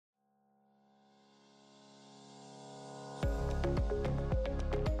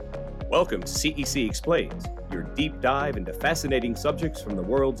Welcome to CEC Explains, your deep dive into fascinating subjects from the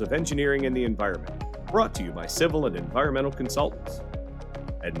worlds of engineering and the environment, brought to you by civil and environmental consultants.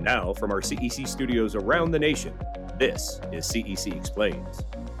 And now, from our CEC studios around the nation, this is CEC Explains.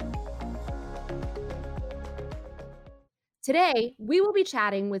 Today, we will be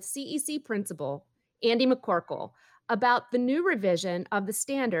chatting with CEC Principal Andy McCorkle about the new revision of the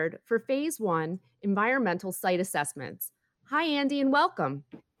standard for Phase 1 environmental site assessments. Hi, Andy, and welcome.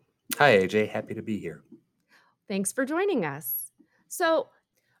 Hi, AJ. Happy to be here. Thanks for joining us. So,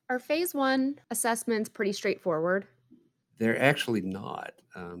 are Phase 1 assessments pretty straightforward? They're actually not.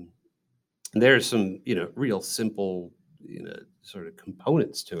 There's some, real simple, sort of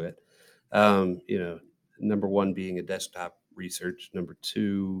components to it. Number one being a desktop research. Number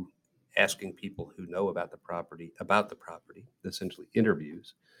two, asking people who know about the property, essentially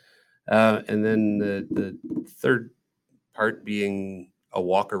interviews. And then the third part being a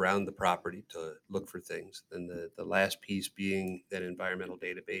walk around the property to look for things. Then the last piece being that environmental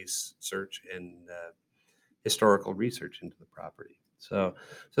database search and historical research into the property. So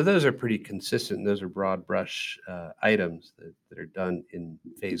those are pretty consistent. Those are broad brush items that are done in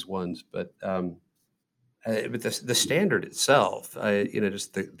phase ones. But the standard itself,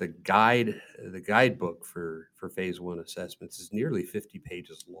 just the guidebook for phase one assessments is nearly 50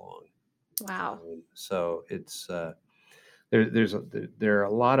 pages long. Wow. So it's there are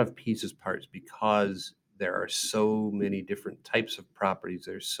a lot of parts because there are so many different types of properties.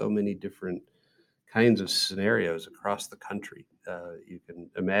 There's so many different kinds of scenarios across the country. You can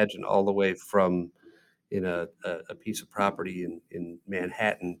imagine all the way from a piece of property in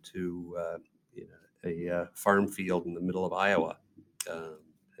Manhattan to a farm field in the middle of Iowa,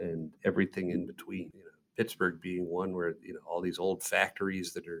 and everything in between. Pittsburgh being one where all these old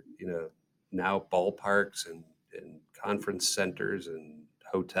factories that are now ballparks and conference centers and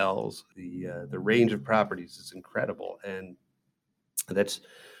hotels. The range of properties is incredible, and that's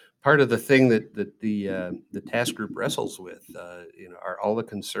part of the thing that the task group wrestles with. Are all the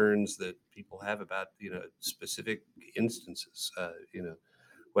concerns that people have about specific instances.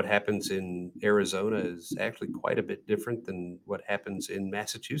 What happens in Arizona is actually quite a bit different than what happens in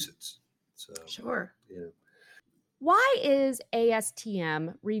Massachusetts. So Sure. Yeah. Why is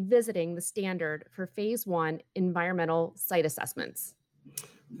ASTM revisiting the standard for Phase 1 environmental site assessments?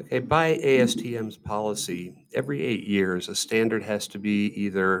 Okay, by ASTM's policy, every 8 years, a standard has to be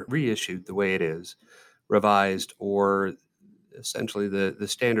either reissued the way it is, revised, or essentially the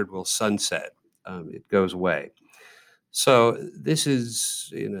standard will sunset. It goes away. So this is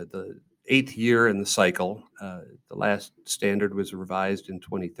the 8th year in the cycle. The last standard was revised in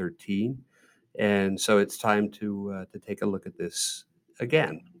 2013, and so it's time to take a look at this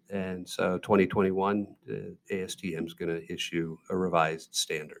again. And so 2021, ASTM is going to issue a revised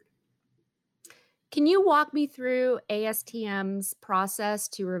standard. Can you walk me through ASTM's process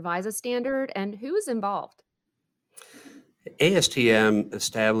to revise a standard and who is involved? ASTM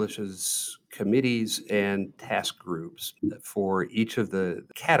establishes committees and task groups for each of the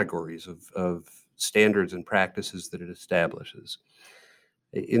categories of standards and practices that it establishes.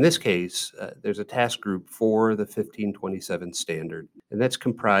 In this case, there's a task group for the 1527 standard, and that's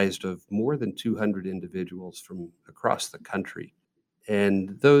comprised of more than 200 individuals from across the country.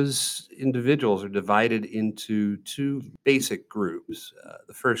 And those individuals are divided into two basic groups.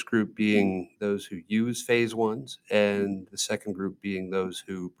 The first group being those who use phase ones, and the second group being those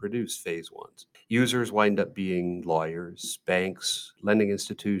who produce phase ones. Users wind up being lawyers, banks, lending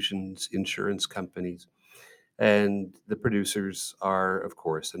institutions, insurance companies, and the producers are, of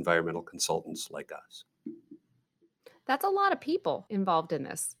course, environmental consultants like us. That's a lot of people involved in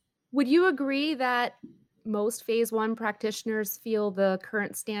this. Would you agree that most Phase 1 practitioners feel the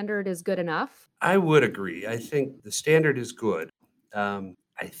current standard is good enough? I would agree. I think the standard is good. I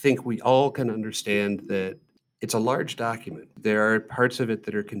think we all can understand that it's a large document. There are parts of it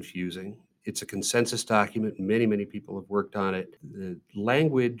that are confusing. It's a consensus document. Many, many people have worked on it. The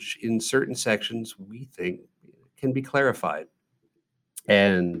language in certain sections, we think, can be clarified.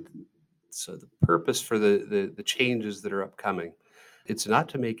 And so the purpose for the changes that are upcoming, it's not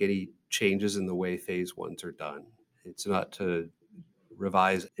to make any changes in the way phase ones are done. It's not to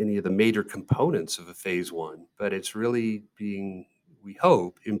revise any of the major components of a phase one, but it's really being, we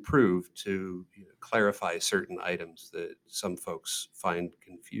hope, improved to clarify certain items that some folks find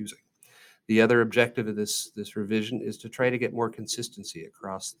confusing. The other objective of this revision is to try to get more consistency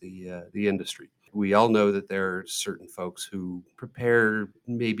across the industry. We all know that there are certain folks who prepare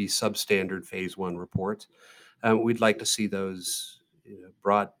maybe substandard phase one reports. We'd like to see those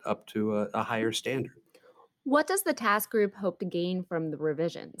brought up to a higher standard. What does the task group hope to gain from the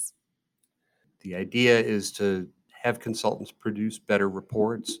revisions? The idea is to have consultants produce better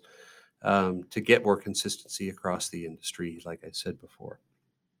reports to get more consistency across the industry, like I said before.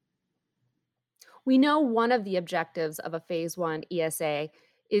 We know one of the objectives of a Phase 1 ESA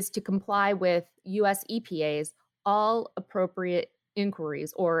is to comply with US EPA's All Appropriate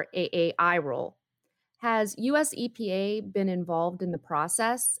Inquiries, or AAI rule. Has US EPA been involved in the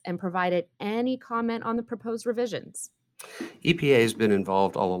process and provided any comment on the proposed revisions? EPA has been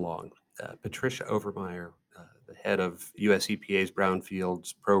involved all along. Patricia Overmeyer, the head of US EPA's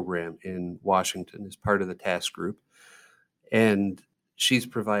Brownfields program in Washington, is part of the task group. And she's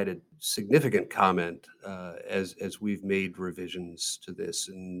provided significant comment as we've made revisions to this,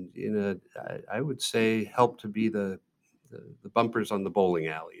 and I would say helped to be the bumpers on the bowling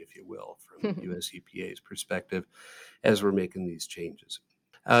alley, if you will, from US EPA's perspective as we're making these changes.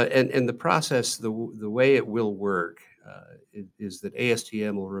 And the process, the way it will work is that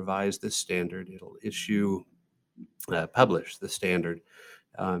ASTM will revise this standard. It'll publish the standard,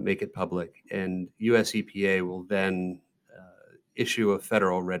 make it public, and US EPA will then issue a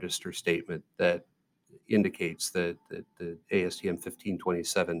Federal Register statement that indicates that the ASTM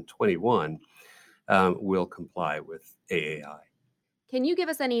 152721 will comply with AAI. Can you give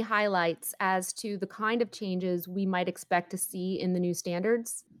us any highlights as to the kind of changes we might expect to see in the new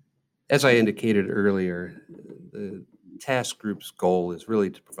standards? As I indicated earlier, the task group's goal is really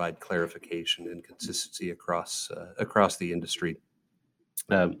to provide clarification and consistency across the industry.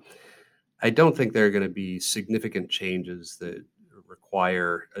 I don't think there are going to be significant changes that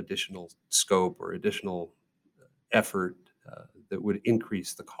require additional scope or additional effort that would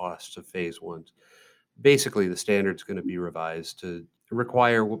increase the cost of Phase 1. Basically, the standard's going to be revised to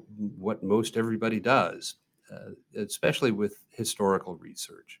require what most everybody does, especially with historical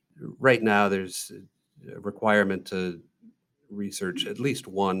research. Right now, there's a requirement to research at least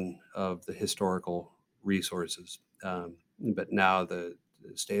one of the historical resources, but now the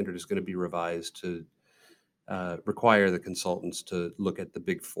standard is going to be revised to require the consultants to look at the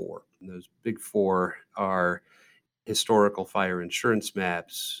big four. And those big four are historical fire insurance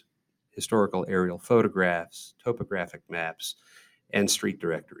maps, historical aerial photographs, topographic maps, and street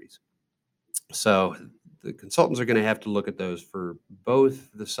directories. So the consultants are going to have to look at those for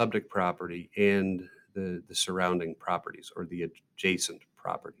both the subject property and the surrounding properties or the adjacent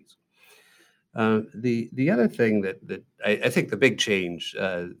properties. The other thing that I think the big change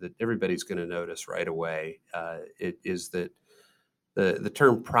that everybody's going to notice right away is that the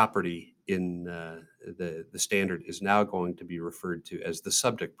term property in the standard is now going to be referred to as the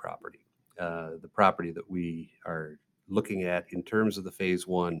subject property, the property that we are looking at in terms of the Phase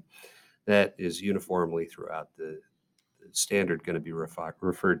 1 that is uniformly throughout the standard going to be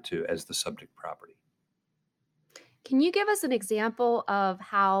referred to as the subject property. Can you give us an example of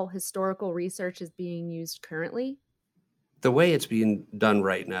how historical research is being used currently? The way it's being done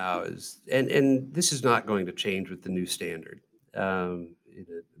right now is, and this is not going to change with the new standard.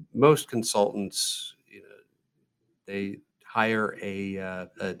 Most consultants, they hire a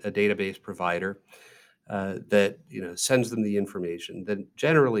database provider that sends them the information that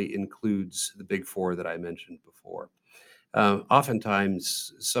generally includes the big four that I mentioned before.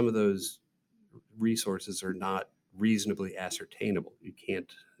 Oftentimes, some of those resources are not reasonably ascertainable. You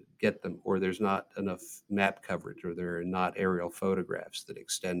can't get them, or there's not enough map coverage, or there are not aerial photographs that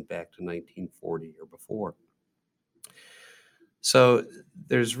extend back to 1940 or before. So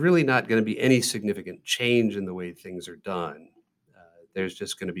there's really not going to be any significant change in the way things are done. There's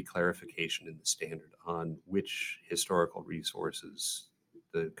just going to be clarification in the standard on which historical resources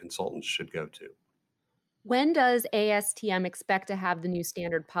the consultants should go to. When does ASTM expect to have the new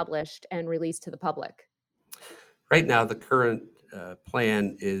standard published and released to the public? Right now, the current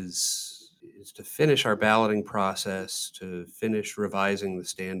plan is to finish our balloting process, to finish revising the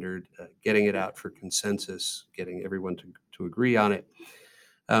standard, getting it out for consensus, getting everyone to agree on it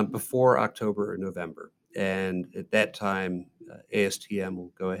before October or November. And at that time, ASTM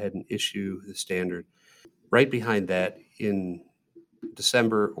will go ahead and issue the standard. Right behind that, in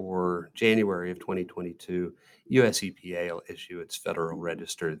December or January of 2022, US EPA will issue its Federal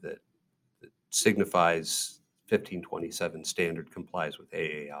Register that signifies 1527 standard complies with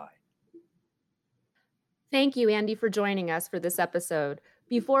AAI. Thank you, Andy, for joining us for this episode.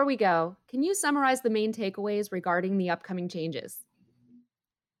 Before we go, can you summarize the main takeaways regarding the upcoming changes?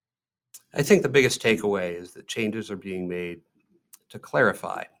 I think the biggest takeaway is that changes are being made to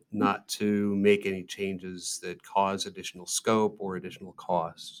clarify, not to make any changes that cause additional scope or additional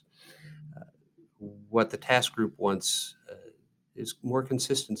costs. What the task group wants is more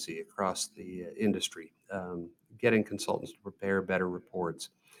consistency across the industry, getting consultants to prepare better reports.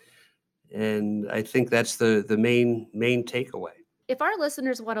 And I think that's the main takeaway. If our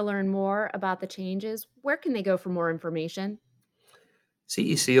listeners want to learn more about the changes, where can they go for more information?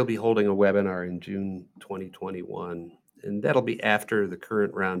 CEC will be holding a webinar in June 2021, and that'll be after the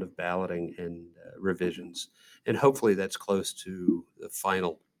current round of balloting and revisions. And hopefully that's close to the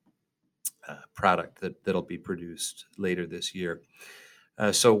final product that'll be produced later this year.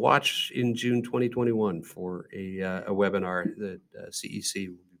 So watch in June 2021 for a webinar that CEC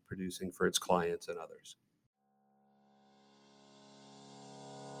will be producing for its clients and others.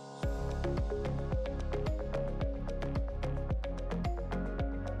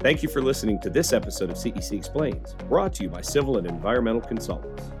 Thank you for listening to this episode of CEC Explains, brought to you by Civil and Environmental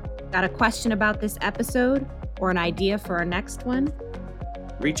Consultants. Got a question about this episode or an idea for our next one?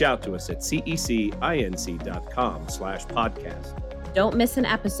 Reach out to us at cecinc.com/podcast. Don't miss an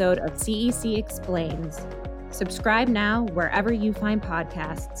episode of CEC Explains. Subscribe now wherever you find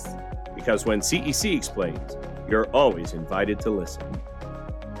podcasts. Because when CEC explains, you're always invited to listen.